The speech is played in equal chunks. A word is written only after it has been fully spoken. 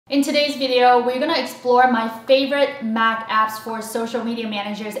In today's video, we're going to explore my favorite Mac apps for social media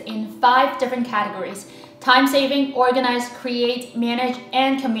managers in 5 different categories: time saving, organize, create, manage,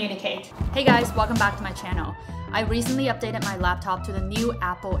 and communicate. Hey guys, welcome back to my channel. I recently updated my laptop to the new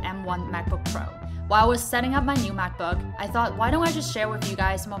Apple M1 MacBook Pro. While I was setting up my new MacBook, I thought, why don't I just share with you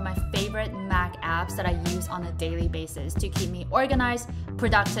guys some of my favorite Mac apps that I use on a daily basis to keep me organized,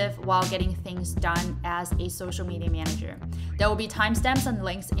 productive, while getting things done as a social media manager. There will be timestamps and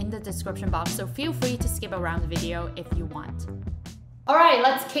links in the description box, so feel free to skip around the video if you want. Alright,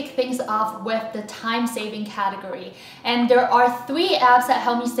 let's kick things off with the time-saving category. And there are 3 apps that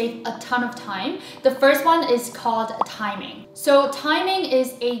help me save a ton of time. The first one is called Timing. So Timing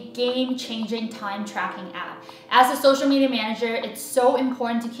is a game-changing time tracking app. As a social media manager, it's so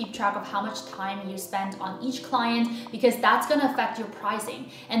important to keep track of how much time you spend on each client because that's going to affect your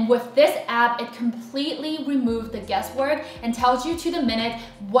pricing. And with this app, it completely removes the guesswork and tells you to the minute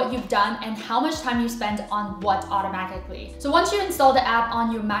what you've done and how much time you spend on what automatically. So once you install the app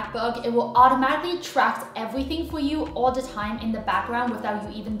on your MacBook, it will automatically track everything for you all the time in the background without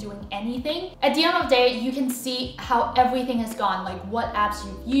you even doing anything. At the end of the day, you can see how everything has gone, like what apps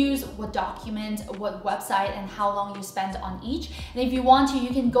you've used, what document, what website, and how long you spend on each. And if you want to, you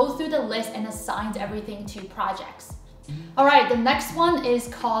can go through the list and assign everything to projects. Alright, the next one is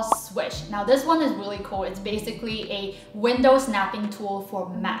called Swish. Now this one is really cool. It's basically a window snapping tool for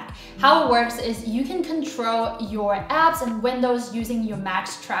Mac. How it works is you can control your apps and windows using your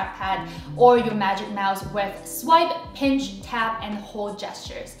Mac's trackpad or your magic mouse with swipe, pinch, tap, and hold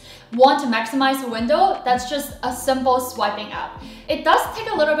gestures. Want to maximize the window? That's just a simple swiping up. It does take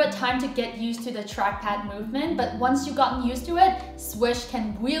a little bit of time to get used to the trackpad movement, but once you've gotten used to it, Swish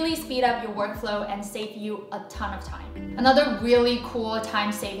can really speed up your workflow and save you a ton of time. Another really cool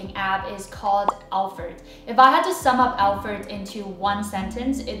time-saving app is called Alfred. If I had to sum up Alfred into one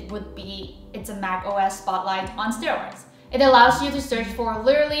sentence, it would be, it's a Mac OS spotlight on steroids. It allows you to search for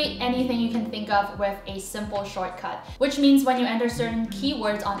literally anything you can think of with a simple shortcut, which means when you enter certain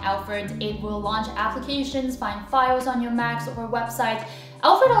keywords on Alfred, it will launch applications, find files on your Macs or websites.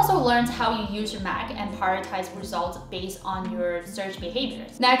 Alfred also learns how you use your Mac and prioritize results based on your search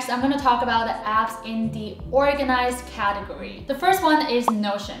behaviors. Next, I'm going to talk about the apps in the organized category. The first one is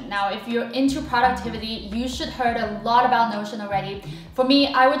Notion. Now, if you're into productivity, you should heard a lot about Notion already. For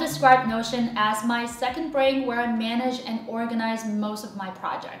me, I would describe Notion as my second brain where I manage and organize most of my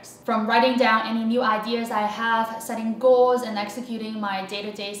projects. From writing down any new ideas I have, setting goals and executing my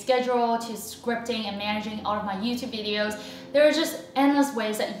day-to-day schedule, to scripting and managing all of my YouTube videos, there are just endless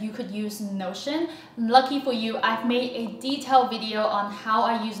ways that you could use Notion. Lucky for you, I've made a detailed video on how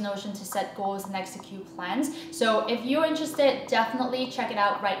I use Notion to set goals and execute plans. So if you're interested, definitely check it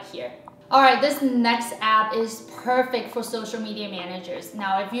out right here. Alright, this next app is perfect for social media managers.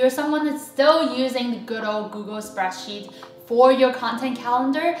 Now, if you're someone that's still using the good old Google spreadsheet for your content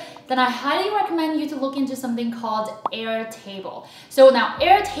calendar, then I highly recommend you to look into something called Airtable. So now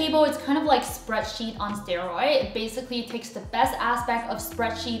Airtable is kind of like spreadsheet on steroid. It basically takes the best aspect of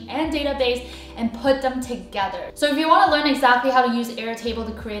spreadsheet and database and put them together. So if you want to learn exactly how to use Airtable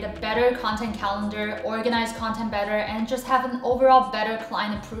to create a better content calendar, organize content better, and just have an overall better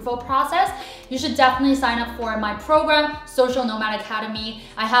client approval process, you should definitely sign up for my program, Social Nomad Academy.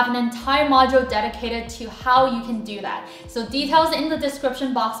 I have an entire module dedicated to how you can do that. So details in the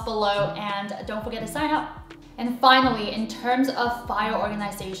description box below, and don't forget to sign up. And finally, in terms of file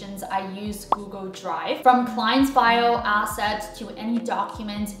organizations, I use Google Drive. From clients' file, assets, to any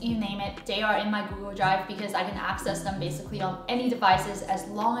documents, you name it, they are in my Google Drive because I can access them basically on any devices as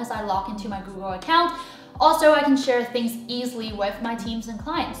long as I log into my Google account. Also, I can share things easily with my teams and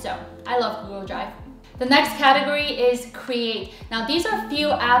clients, so I love Google Drive. The next category is Create. Now, these are a few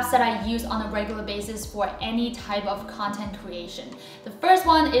apps that I use on a regular basis for any type of content creation. The first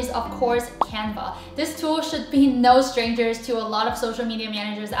one is, of course, Canva. This tool should be no strangers to a lot of social media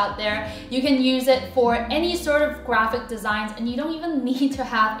managers out there. You can use it for any sort of graphic designs, and you don't even need to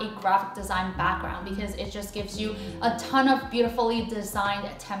have a graphic design background because it just gives you a ton of beautifully designed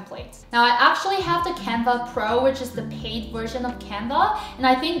templates. Now, I actually have the Canva Pro, which is the paid version of Canva, and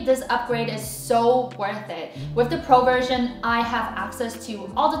I think this upgrade is so worth it. With the Pro version, I have access to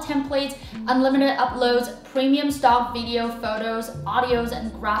all the templates, unlimited uploads, premium stock video, photos, audios,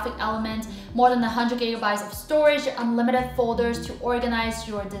 and graphic elements, more than 100 gigabytes of storage, unlimited folders to organize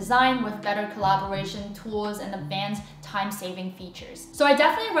your design with better collaboration tools and advanced time-saving features. So I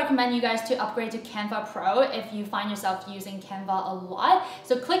definitely recommend you guys to upgrade to Canva Pro if you find yourself using Canva a lot.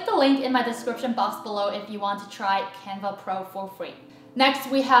 So click the link in my description box below if you want to try Canva Pro for free.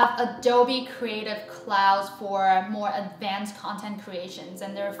 Next, we have Adobe Creative Cloud for more advanced content creations,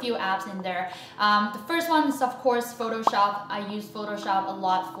 and there are a few apps in there. The first one is, of course, Photoshop. I use Photoshop a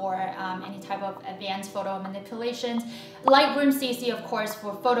lot for any type of advanced photo manipulations. Lightroom CC, of course,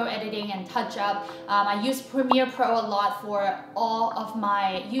 for photo editing and touch-up. I use Premiere Pro a lot for all of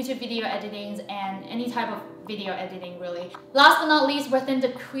my YouTube video editings and any type of video editing, really. Last but not least, within the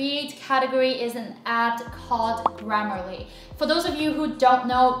create category is an app called Grammarly. For those of you who don't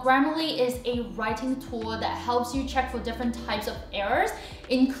know, Grammarly is a writing tool that helps you check for different types of errors,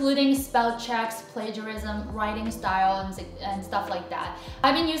 including spell checks, plagiarism, writing style, and stuff like that.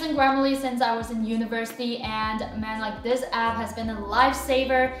 I've been using Grammarly since I was in university, and man, like, this app has been a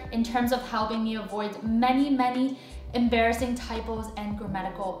lifesaver in terms of helping me avoid many embarrassing typos and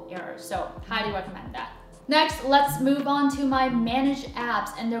grammatical errors. So highly recommend that. Next, let's move on to my managed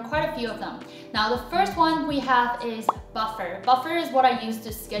apps, and there are quite a few of them. Now, the first one we have is Buffer. Buffer is what I use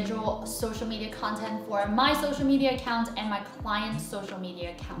to schedule social media content for my social media account and my client's social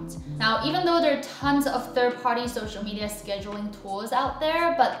media account. Now, even though there are tons of third-party social media scheduling tools out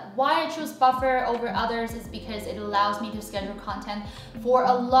there, but why I choose Buffer over others is because it allows me to schedule content for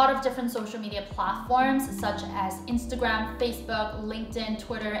a lot of different social media platforms such as Instagram, Facebook, LinkedIn,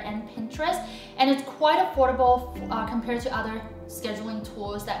 Twitter, and Pinterest, and it's quite affordable compared to other scheduling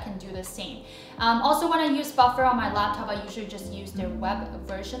tools that can do the same. Also, when I use Buffer on my laptop, I usually just use their web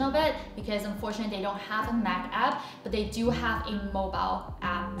version of it because unfortunately they don't have a Mac app, but they do have a mobile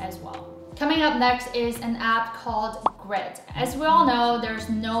app as well. Coming up next is an app called Grid. As we all know, there's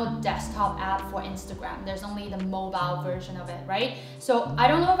no desktop app for Instagram. There's only the mobile version of it, right? So I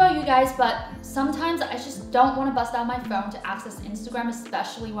don't know about you guys, but sometimes I just don't want to bust out my phone to access Instagram,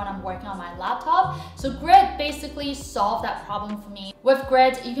 especially when I'm working on my laptop. So Grid basically solved that problem for me. With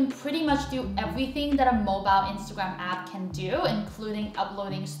Grid, you can pretty much do everything that a mobile Instagram app can do, including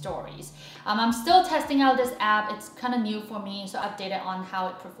uploading stories. I'm still testing out this app. It's kind of new for me, so updated on how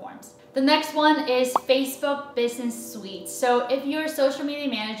it performs. The next one is Facebook Business Suite. So if you're a social media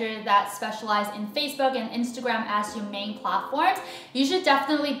manager that specializes in Facebook and Instagram as your main platforms, you should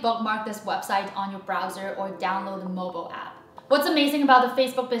definitely bookmark this website on your browser or download the mobile app. What's amazing about the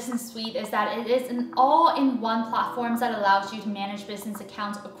Facebook Business Suite is that it is an all-in-one platform that allows you to manage business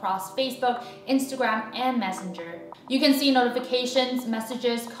accounts across Facebook, Instagram, and Messenger. You can see notifications,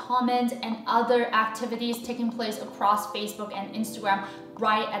 messages, comments, and other activities taking place across Facebook and Instagram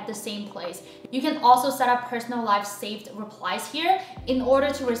right at the same place. You can also set up personalized saved replies here in order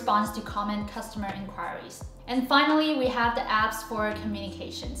to respond to common customer inquiries. And finally, we have the apps for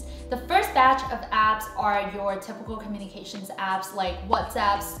communications. The first batch of apps are your typical communications apps like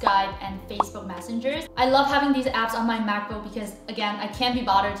WhatsApp, Skype, and Facebook Messengers. I love having these apps on my MacBook because, again, I can't be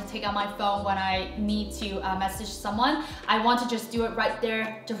bothered to take out my phone when I need to message someone. I want to just do it right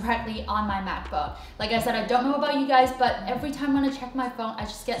there directly on my MacBook. Like I said, I don't know about you guys, but every time when I check my phone, I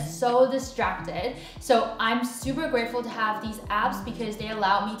just get so distracted. So I'm super grateful to have these apps because they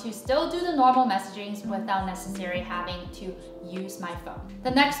allow me to still do the normal messagings without necessarily having to use my phone.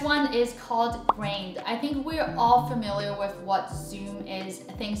 The next one is called Grained. I think we're all familiar with what Zoom is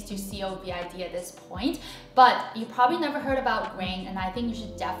thanks to COVID at this point, but you probably never heard about Grained, and I think you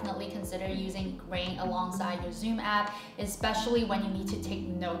should definitely consider using Grained alongside your Zoom app, especially when you need to take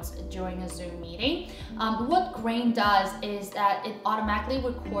notes during a Zoom meeting. What Grained does is that it automatically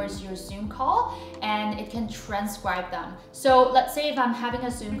records your Zoom call and it can transcribe them. So let's say if I'm having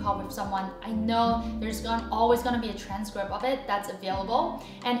a Zoom call with someone, I know there's always going to be a transcript of it that's available,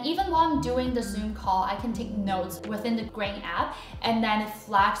 and even while I'm doing the Zoom call, I can take notes within the Grained app, and then it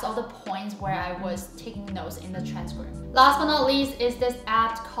flags all the points where I was taking notes in the transcript. Last but not least is this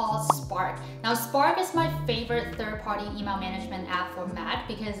app called Spark. Now, Spark is my favorite third-party email management app for Mac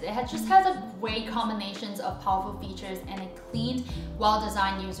because it just has a great combinations of powerful features and a clean,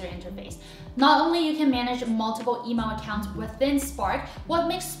 well-designed user interface. Not only you can manage multiple email accounts within Spark, what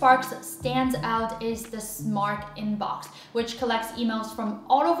makes Spark stand out is the Smart Inbox, which collects emails from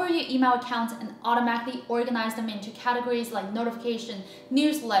all over your email accounts and automatically organize them into categories like notification,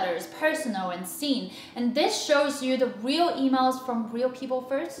 newsletters, personal, and seen. And this shows you the real emails from real people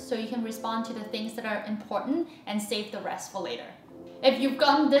first, so you can respond to the things that are important and save the rest for later. If you've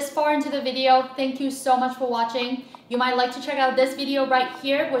gotten this far into the video, thank you so much for watching. You might like to check out this video right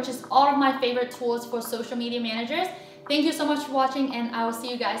here, which is all of my favorite tools for social media managers. Thank you so much for watching, and I will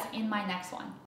see you guys in my next one.